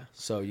 Oh, yeah.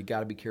 So you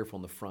got to be careful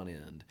on the front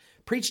end.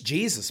 Preach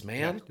Jesus,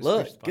 man. Yeah,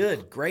 look,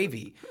 good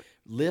gravy.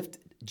 Lift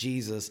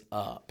Jesus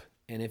up.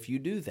 And if you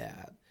do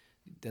that,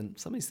 then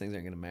some of these things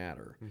aren't going to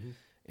matter.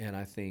 And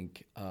I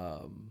think,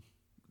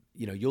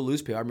 you'll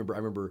lose people. I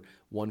remember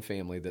one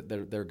family that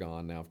they're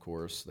gone now, of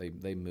course.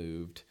 They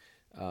moved,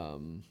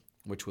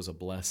 which was a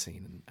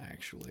blessing,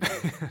 actually,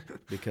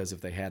 because if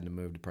they hadn't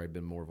moved, it'd probably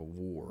been more of a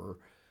war.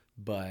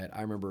 But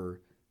I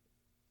remember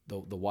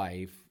the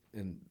wife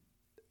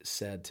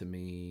said to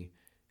me,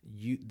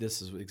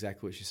 this is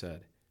exactly what she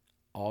said.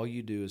 All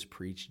you do is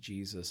preach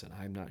Jesus, and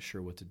I'm not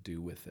sure what to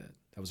do with it.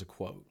 That was a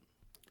quote.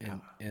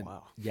 And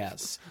wow.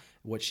 Yes,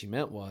 what she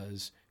meant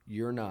was,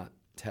 you're not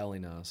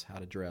telling us how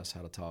to dress,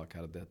 how to talk,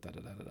 how to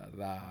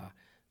da.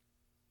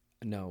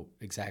 No,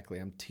 exactly.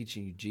 I'm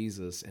teaching you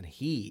Jesus, and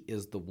he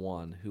is the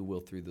one who will,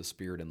 through the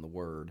Spirit and the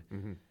Word,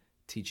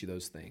 teach you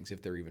those things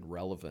if they're even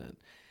relevant.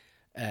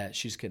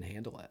 She just couldn't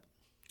handle it.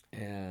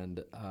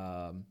 And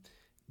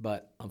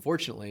but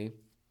unfortunately,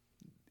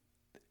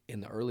 in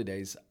the early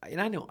days,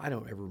 and I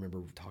don't ever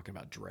remember talking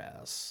about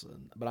dress,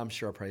 but I'm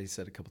sure I probably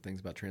said a couple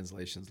things about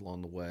translations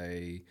along the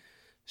way,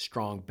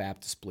 strong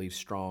Baptist belief,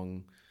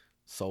 strong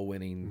soul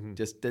winning,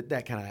 just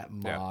that kind of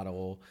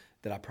model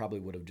that I probably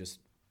would have just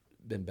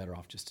been better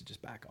off just to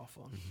back off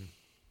on.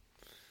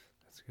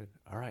 That's good.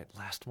 All right,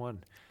 last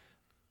one.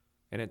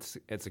 And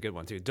it's a good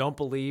one too. Don't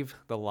believe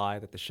the lie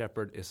that the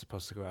shepherd is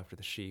supposed to go after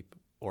the sheep,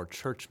 or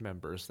church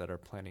members that are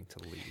planning to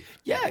leave.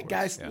 Yeah,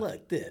 guys,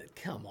 look,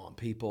 come on,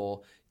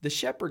 people. The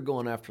shepherd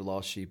going after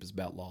lost sheep is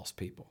about lost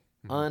people,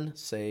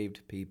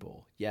 unsaved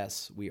people.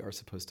 Yes, we are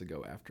supposed to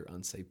go after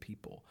unsaved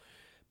people.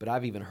 But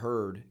I've even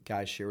heard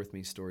guys share with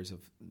me stories of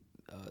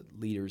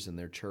leaders in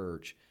their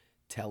church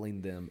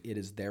telling them it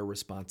is their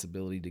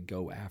responsibility to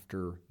go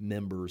after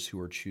members who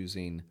are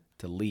choosing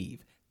to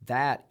leave.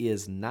 That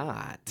is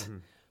not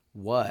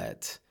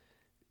what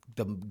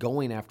the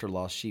going after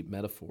lost sheep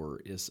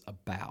metaphor is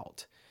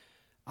about.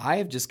 I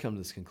have just come to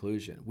this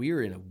conclusion. We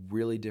are in a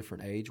really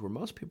different age where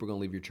most people are going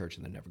to leave your church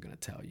and they're never going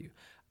to tell you.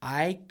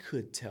 I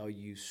could tell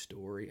you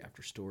story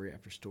after story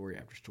after story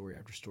after story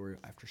after story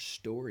after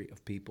story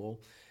of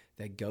people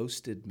that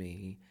ghosted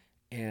me,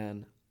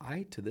 and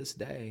I, to this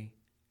day,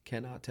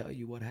 cannot tell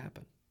you what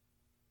happened.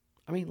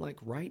 I mean, like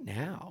right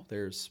now,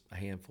 there's a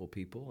handful of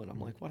people, and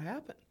I'm like, what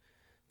happened?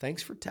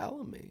 Thanks for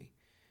telling me.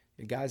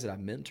 And guys that I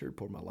mentored,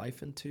 poured my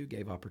life into,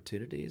 gave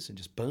opportunities, and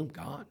just boom,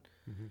 gone.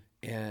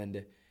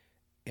 And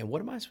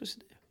what am I supposed to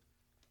do?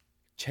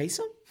 Chase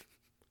them?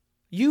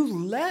 You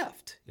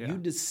left. Yeah. You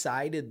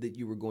decided that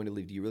you were going to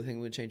leave. Do you really think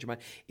it would change your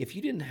mind? If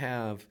you didn't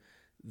have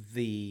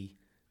the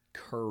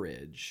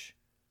courage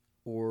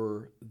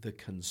or the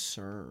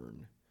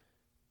concern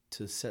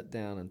to sit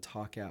down and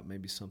talk out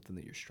maybe something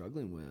that you're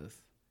struggling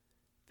with,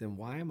 then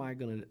why am I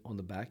going to, on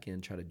the back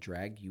end, try to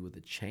drag you with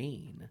a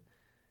chain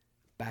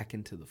back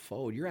into the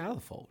fold? You're out of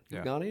the fold.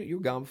 You're gone. You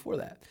were gone before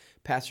that.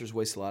 Pastors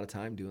waste a lot of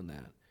time doing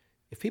that.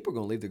 If people are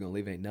going to leave, they're going to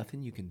leave. Ain't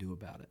nothing you can do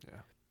about it. Yeah.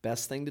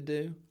 Best thing to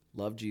do,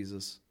 love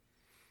Jesus,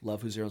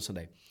 love who's there on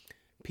Sunday.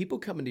 People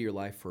come into your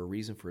life for a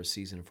reason, for a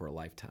season, and for a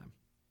lifetime.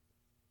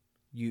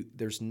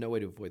 There's no way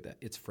to avoid that.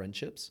 It's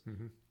friendships,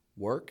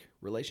 work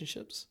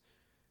relationships,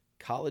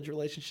 college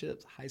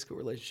relationships, high school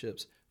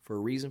relationships, for a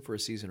reason, for a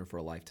season, or for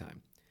a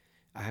lifetime.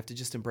 I have to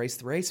just embrace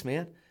the race,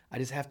 man. I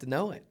just have to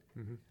know it.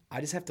 I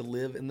just have to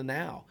live in the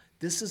now.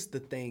 This is the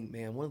thing,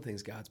 man. One of the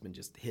things God's been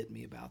just hitting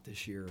me about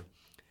this year,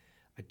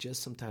 I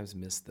just sometimes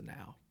miss the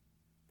now.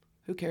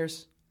 Who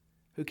cares?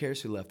 Who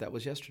cares who left? That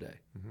was yesterday.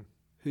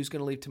 Who's going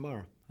to leave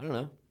tomorrow? I don't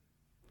know.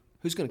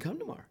 Who's going to come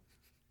tomorrow?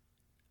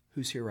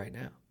 Who's here right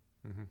now?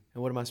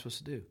 And what am I supposed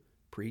to do?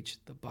 Preach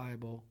the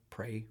Bible,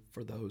 pray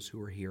for those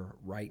who are here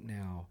right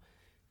now,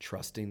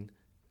 trusting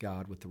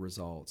God with the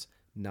results,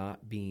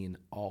 not being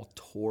all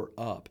tore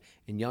up.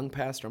 And young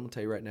pastor, I'm going to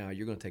tell you right now,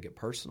 you're going to take it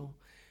personal.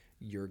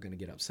 You're going to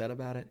get upset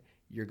about it.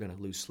 You're going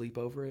to lose sleep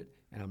over it.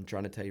 And I'm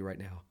trying to tell you right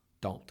now,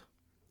 don't.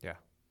 Yeah.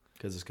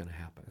 Because it's going to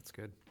happen. That's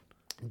good.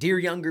 Dear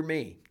younger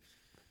me.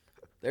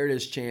 There it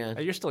is, Chan.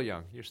 Hey, you're still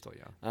young. You're still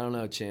young. I don't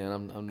know, Chan.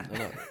 I'm not,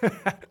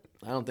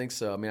 I don't think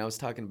so. I mean, I was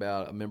talking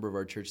about a member of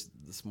our church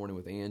this morning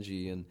with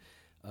Angie, and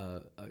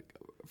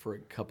for a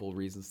couple of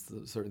reasons,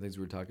 certain things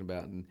we were talking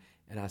about, and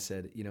I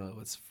said, you know,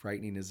 what's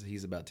frightening is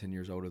he's about 10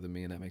 years older than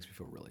me, and that makes me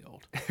feel really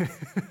old.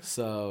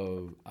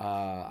 So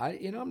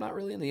I'm not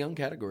really in the young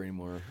category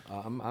anymore.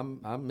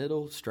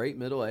 I'm straight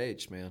middle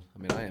aged, man.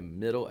 I mean, I am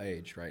middle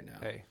aged right now.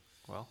 Hey,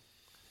 well,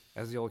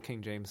 as the old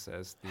King James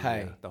says,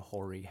 the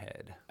hoary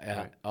head.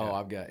 Right?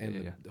 I've got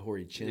the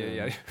hoary chin.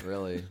 Yeah.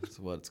 Really, that's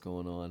what's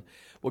going on.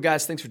 Well,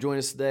 guys, thanks for joining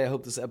us today. I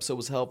hope this episode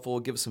was helpful.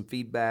 Give us some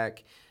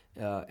feedback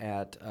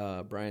at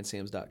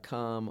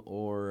briansams.com,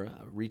 or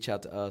reach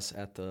out to us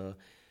at the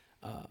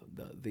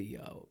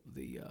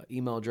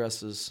email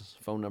addresses,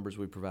 phone numbers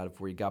we provided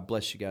for you. God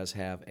bless you guys.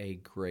 Have a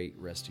great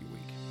rest of your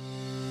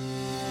week.